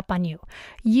sneak up on you.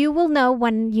 You will know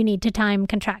when you need to time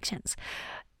contractions.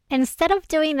 Instead of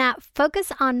doing that,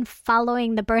 focus on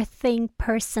following the birthing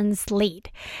person's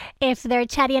lead. If they're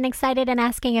chatty and excited and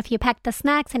asking if you packed the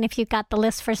snacks and if you've got the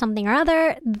list for something or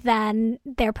other, then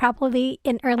they're probably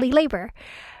in early labor.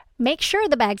 Make sure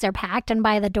the bags are packed and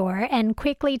by the door and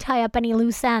quickly tie up any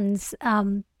loose ends.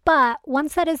 But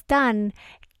once that is done,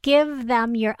 give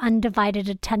them your undivided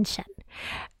attention.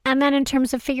 And then in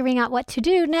terms of figuring out what to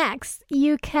do next,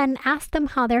 you can ask them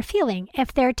how they're feeling.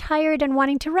 If they're tired and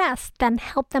wanting to rest, then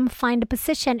help them find a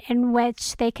position in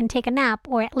which they can take a nap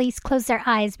or at least close their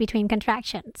eyes between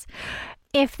contractions.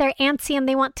 If they're antsy and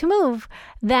they want to move,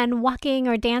 then walking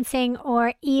or dancing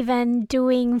or even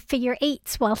doing figure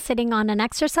eights while sitting on an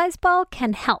exercise ball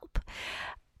can help.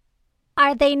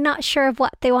 Are they not sure of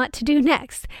what they want to do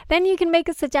next? Then you can make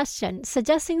a suggestion.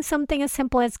 Suggesting something as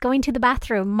simple as going to the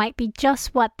bathroom might be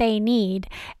just what they need.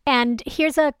 And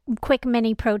here's a quick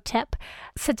mini pro tip.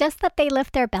 Suggest that they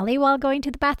lift their belly while going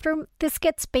to the bathroom. This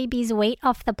gets baby's weight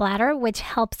off the bladder, which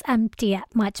helps empty it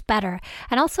much better.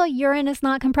 And also, urine is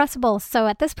not compressible. So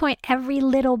at this point, every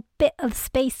little bit of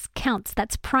space counts.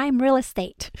 That's prime real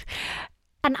estate.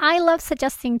 And I love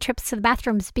suggesting trips to the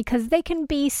bathrooms because they can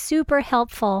be super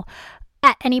helpful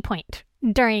at any point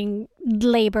during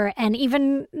labor and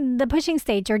even the pushing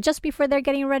stage or just before they're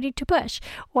getting ready to push.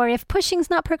 Or if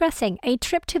pushing's not progressing, a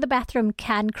trip to the bathroom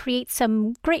can create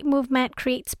some great movement,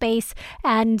 create space,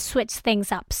 and switch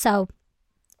things up. So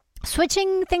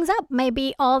switching things up may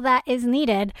be all that is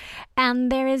needed,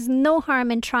 and there is no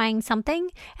harm in trying something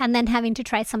and then having to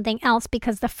try something else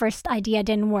because the first idea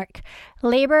didn't work.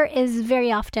 Labor is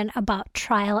very often about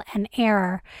trial and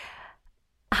error.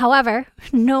 However,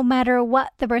 no matter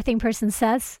what the birthing person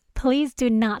says, please do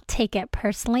not take it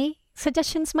personally.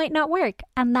 Suggestions might not work,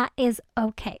 and that is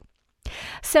okay.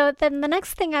 So then the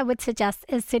next thing I would suggest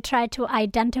is to try to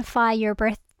identify your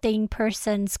birthing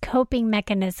person's coping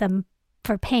mechanism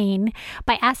for pain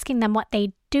by asking them what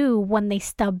they do when they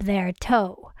stub their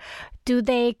toe. Do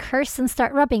they curse and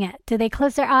start rubbing it? Do they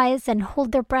close their eyes and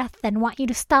hold their breath and want you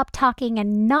to stop talking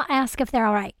and not ask if they're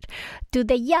all right? Do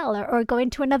they yell or go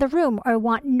into another room or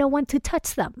want no one to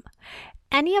touch them?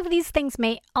 Any of these things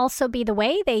may also be the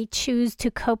way they choose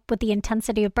to cope with the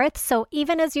intensity of birth. So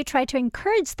even as you try to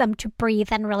encourage them to breathe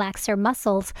and relax their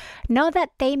muscles, know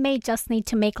that they may just need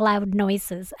to make loud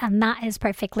noises, and that is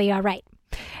perfectly all right.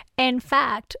 In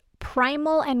fact,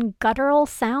 primal and guttural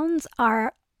sounds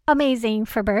are amazing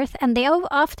for birth, and they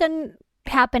often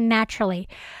happen naturally.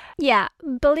 Yeah,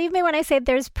 believe me when I say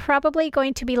there's probably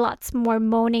going to be lots more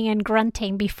moaning and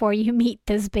grunting before you meet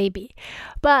this baby.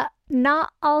 But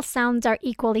not all sounds are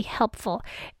equally helpful.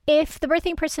 If the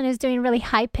birthing person is doing really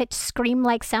high-pitched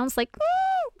scream-like sounds like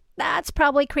that's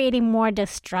probably creating more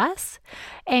distress.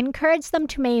 Encourage them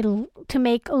to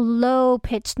make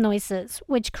low-pitched noises,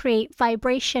 which create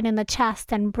vibration in the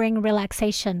chest and bring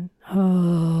relaxation.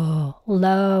 Oh,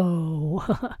 low.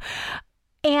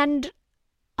 And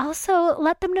also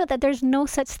let them know that there's no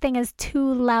such thing as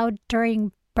too loud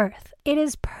during birth. It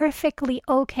is perfectly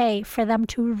okay for them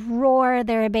to roar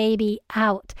their baby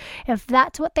out. If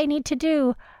that's what they need to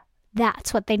do,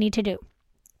 that's what they need to do.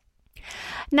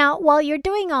 Now, while you're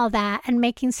doing all that and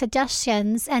making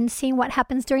suggestions and seeing what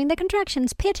happens during the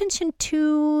contractions, pay attention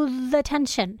to the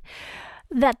tension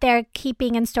that they're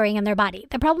keeping and storing in their body.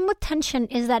 The problem with tension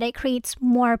is that it creates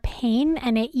more pain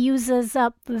and it uses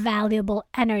up valuable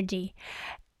energy.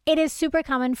 It is super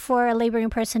common for a laboring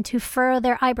person to furrow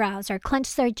their eyebrows or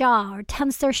clench their jaw or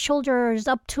tense their shoulders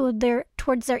up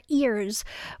towards their ears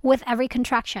with every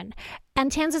contraction.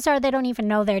 And chances are they don't even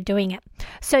know they're doing it.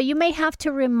 So you may have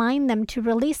to remind them to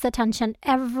release the tension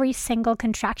every single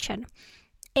contraction.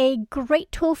 A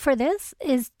great tool for this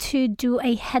is to do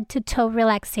a head-to-toe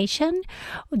relaxation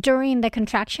during the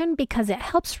contraction because it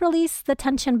helps release the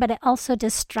tension, but it also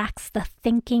distracts the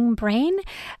thinking brain.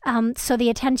 So the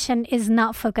attention is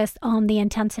not focused on the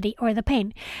intensity or the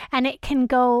pain. And it can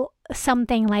go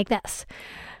something like this.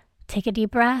 Take a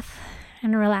deep breath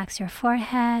and relax your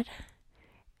forehead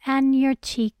and your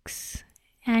cheeks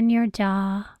and your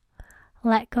jaw.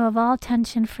 Let go of all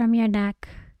tension from your neck,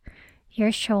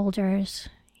 your shoulders,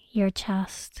 your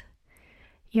chest,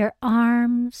 your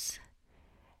arms,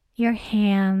 your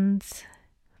hands.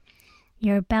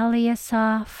 Your belly is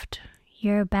soft,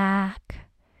 your back,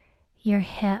 your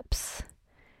hips.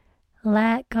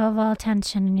 Let go of all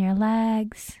tension in your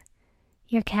legs,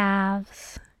 your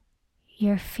calves,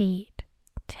 your feet.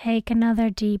 Take another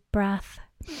deep breath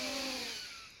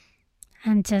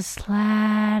and just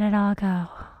let it all go.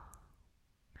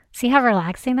 See how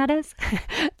relaxing that is?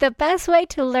 The best way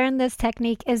to learn this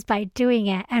technique is by doing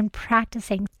it and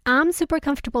practicing. I'm super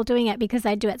comfortable doing it because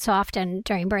I do it so often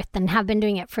during birth and have been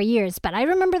doing it for years. But I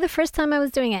remember the first time I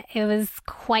was doing it, it was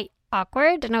quite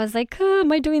awkward. And I was like, oh,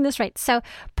 am I doing this right? So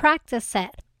practice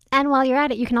it. And while you're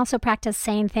at it, you can also practice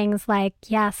saying things like,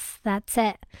 yes, that's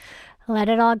it. Let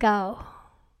it all go.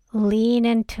 Lean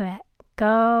into it.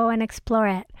 Go and explore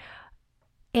it.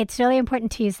 It's really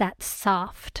important to use that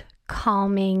soft,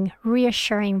 calming,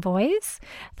 reassuring voice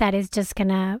that is just going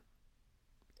to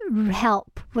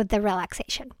help with the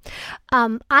relaxation.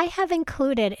 I have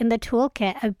included in the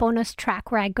toolkit a bonus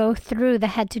track where I go through the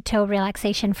head-to-toe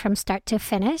relaxation from start to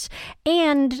finish,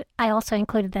 and I also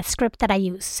included the script that I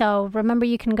use. So remember,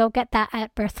 you can go get that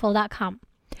at birthful.com.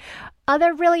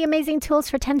 Other really amazing tools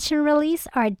for tension release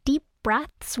are deep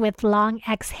breaths with long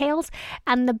exhales.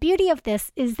 And the beauty of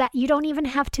this is that you don't even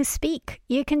have to speak.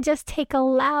 You can just take a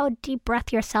loud, deep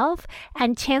breath yourself,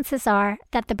 and chances are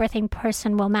that the birthing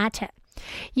person will match it.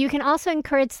 You can also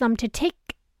encourage them to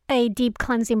take a deep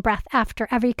cleansing breath after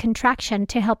every contraction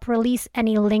to help release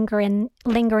any lingering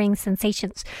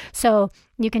sensations. So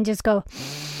you can just go,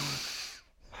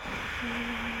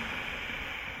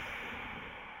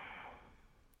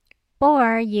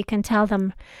 or you can tell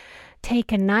them,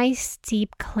 take a nice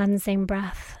deep cleansing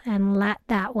breath and let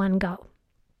that one go.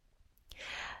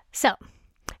 So,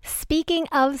 speaking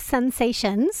of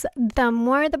sensations, the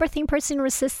more the birthing person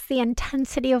resists the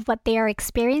intensity of what they are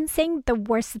experiencing, the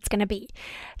worse it's going to be.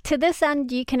 To this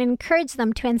end, you can encourage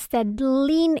them to instead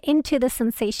lean into the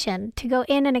sensation, to go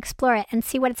in and explore it and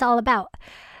see what it's all about.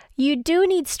 You do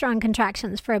need strong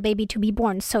contractions for a baby to be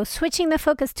born, so switching the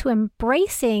focus to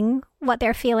embracing what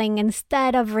they're feeling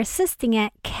instead of resisting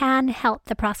it can help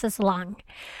the process along.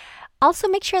 Also,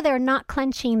 make sure they're not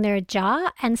clenching their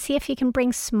jaw and see if you can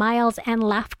bring smiles and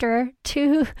laughter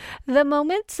to the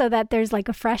moment so that there's like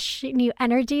a fresh new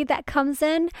energy that comes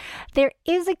in. There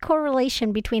is a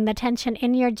correlation between the tension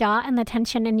in your jaw and the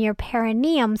tension in your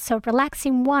perineum, so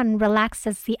relaxing one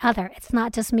relaxes the other. It's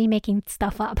not just me making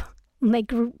stuff up.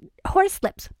 Like horse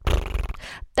lips.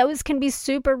 Those can be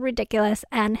super ridiculous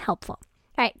and helpful.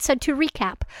 All right, so to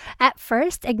recap, at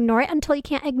first, ignore it until you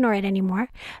can't ignore it anymore.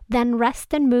 Then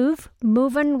rest and move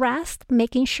and rest,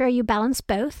 making sure you balance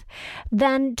both.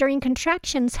 Then during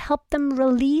contractions, help them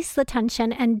release the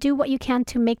tension and do what you can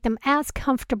to make them as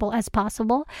comfortable as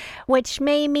possible, which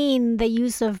may mean the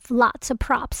use of lots of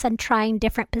props and trying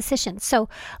different positions. So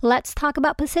let's talk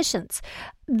about positions.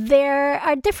 There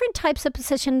are different types of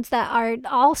positions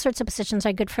all sorts of positions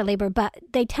are good for labor, but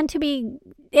they tend to be,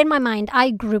 in my mind,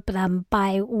 I group them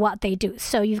by what they do.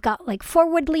 So you've got like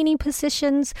forward leaning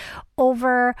positions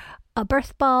over a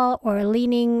birth ball, or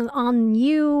leaning on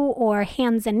you, or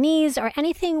hands and knees, or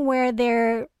anything where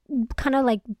they're kind of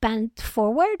like bent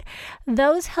forward.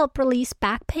 Those help release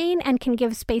back pain and can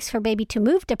give space for baby to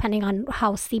move depending on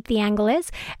how steep the angle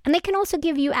is. And they can also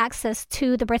give you access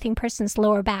to the birthing person's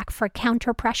lower back for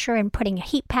counter pressure and putting a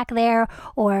heat pack there,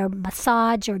 or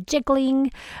massage or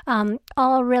jiggling.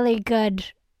 All really good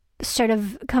sort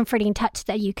of comforting touch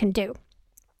that you can do.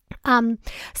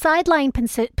 Side lying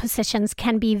positions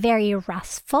can be very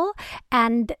restful,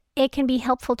 and it can be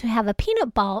helpful to have a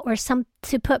peanut ball or some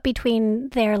to put between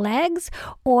their legs,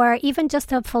 or even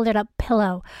just a folded up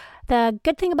pillow. The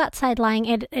good thing about side lying,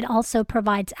 it also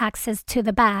provides access to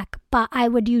the back, but I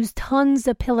would use tons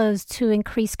of pillows to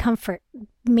increase comfort,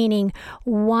 meaning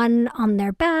one on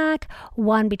their back,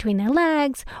 one between their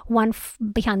legs, one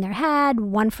behind their head,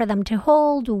 one for them to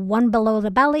hold, one below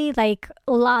the belly, like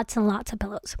lots and lots of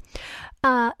pillows.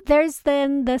 There's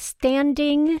then the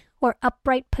standing or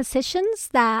upright positions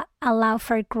that allow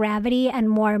for gravity and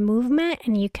more movement,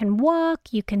 and you can walk,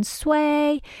 you can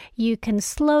sway, you can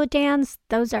slow dance.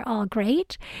 Those are all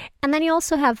great. And then you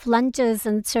also have lunges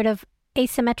and sort of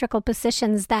asymmetrical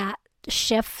positions that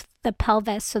shift the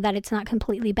pelvis so that it's not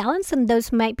completely balanced, and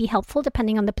those might be helpful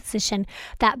depending on the position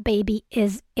that baby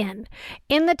is in.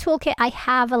 In the toolkit, I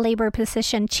have a labor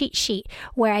position cheat sheet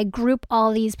where I group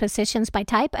all these positions by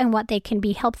type and what they can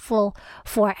be helpful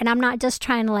for. And I'm not just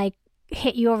trying to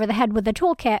hit you over the head with the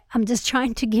toolkit. I'm just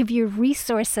trying to give you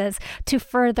resources to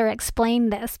further explain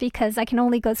this, because I can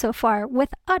only go so far with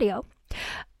audio.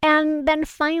 And then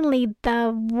finally,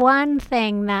 the one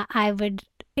thing that I would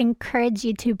encourage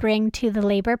you to bring to the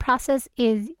labor process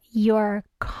is your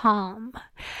calm.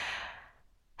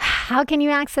 How can you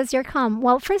access your calm?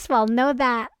 Well, first of all, know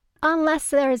that unless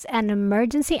there's an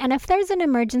emergency, and if there's an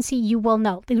emergency, you will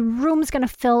know. The room's going to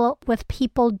fill with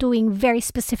people doing very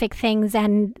specific things,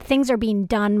 and things are being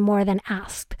done more than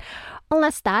asked.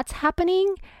 Unless that's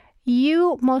happening,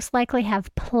 you most likely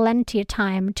have plenty of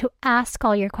time to ask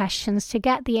all your questions, to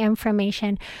get the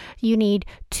information you need,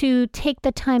 to take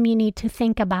the time you need to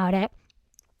think about it.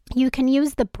 You can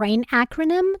use the BRAIN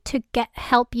acronym to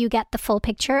help you get the full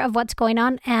picture of what's going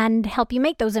on and help you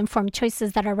make those informed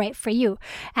choices that are right for you.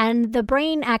 And the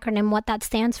BRAIN acronym, what that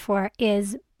stands for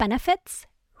is benefits,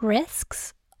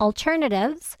 risks,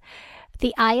 alternatives.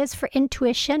 The I is for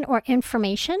intuition or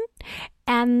information.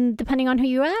 And depending on who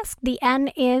you ask, the N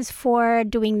is for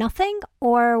doing nothing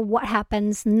or what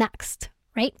happens next,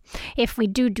 right? If we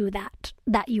do that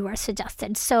you are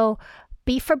suggested. So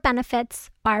B for benefits,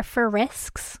 R for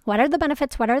risks. What are the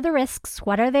benefits? What are the risks?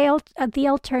 What are the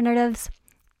alternatives?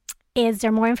 Is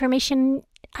there more information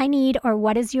I need, or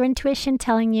what is your intuition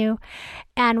telling you?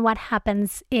 And what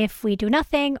happens if we do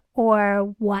nothing,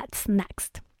 or what's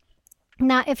next?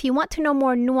 Now, if you want to know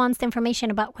more nuanced information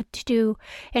about what to do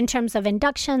in terms of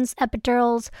inductions,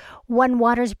 epidurals, when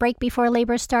waters break before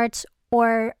labor starts,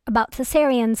 or about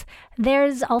cesareans,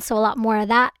 there's also a lot more of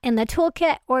that in the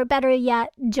toolkit, or better yet,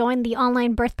 join the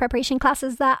online birth preparation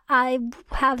classes that I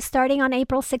have starting on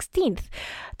April 16th.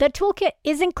 The toolkit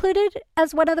is included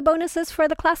as one of the bonuses for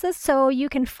the classes, so you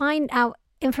can find out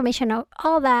information of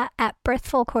all that at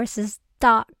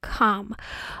birthfulcourses.com.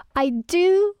 I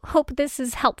do hope this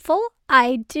is helpful.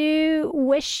 I do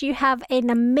wish you have an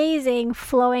amazing,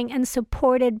 flowing, and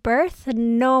supported birth,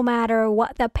 no matter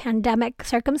what the pandemic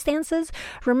circumstances.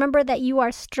 Remember that you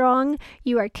are strong,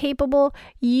 you are capable,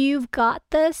 you've got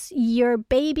this. Your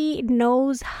baby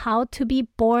knows how to be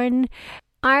born.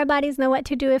 Our bodies know what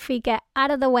to do if we get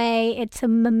out of the way. It's a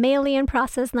mammalian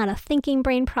process, not a thinking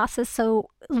brain process, so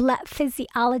let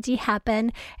physiology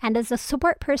happen. And as a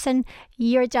support person,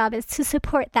 your job is to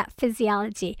support that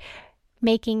physiology,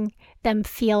 making them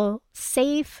feel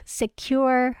safe,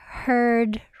 secure,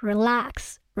 heard,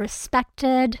 relaxed,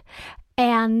 respected,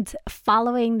 and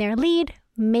following their lead,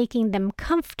 making them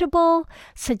comfortable,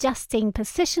 suggesting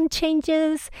position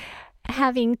changes,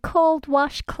 having cold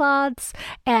washcloths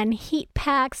and heat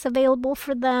packs available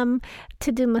for them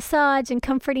to do massage and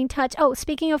comforting touch. Oh,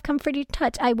 speaking of comforting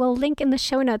touch, I will link in the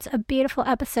show notes a beautiful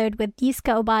episode with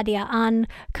Yiska Obadia on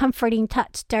comforting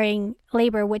touch during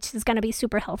labor, which is going to be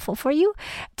super helpful for you.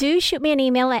 Do shoot me an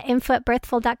email at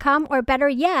info@birthful.com, or better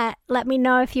yet, let me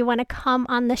know if you want to come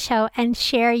on the show and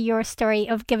share your story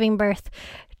of giving birth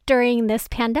during this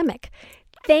pandemic.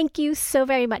 Thank you so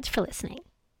very much for listening.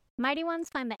 Mighty Ones,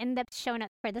 find the in-depth show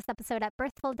notes for this episode at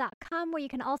birthful.com, where you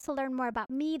can also learn more about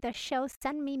me, the show,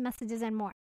 send me messages, and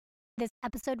more. This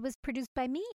episode was produced by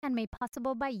me and made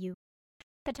possible by you.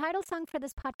 The title song for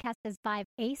this podcast is Vibe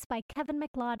Ace by Kevin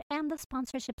MacLeod, and the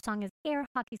sponsorship song is Air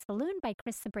Hockey Saloon by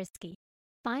Chris Zabriskie.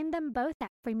 Find them both at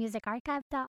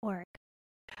freemusicarchive.org.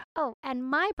 Oh, and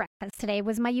my breakfast today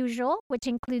was my usual, which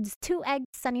includes 2 eggs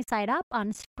sunny side up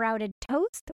on sprouted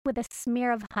toast with a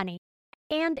smear of honey,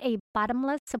 and a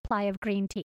bottomless supply of green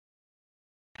tea.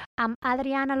 I'm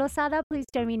Adriana Lozada. Please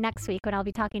join me next week when I'll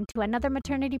be talking to another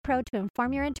maternity pro to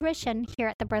inform your intuition here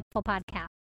at the Birthful Podcast.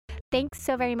 Thanks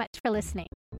so very much for listening.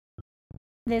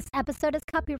 This episode is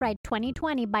copyright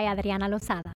 2020 by Adriana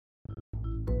Lozada.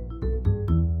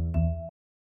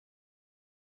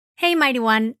 Hey, Mighty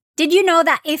One. Did you know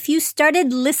that if you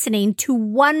started listening to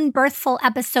one Birthful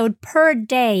episode per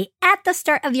day at the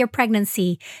start of your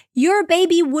pregnancy, your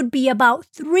baby would be about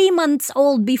 3 months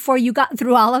old before you got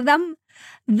through all of them?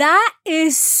 That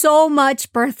is so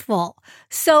much Birthful.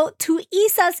 So to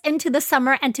ease us into the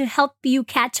summer and to help you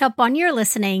catch up on your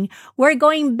listening, we're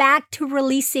going back to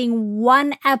releasing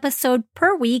 1 episode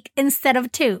per week instead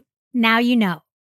of 2. Now you know.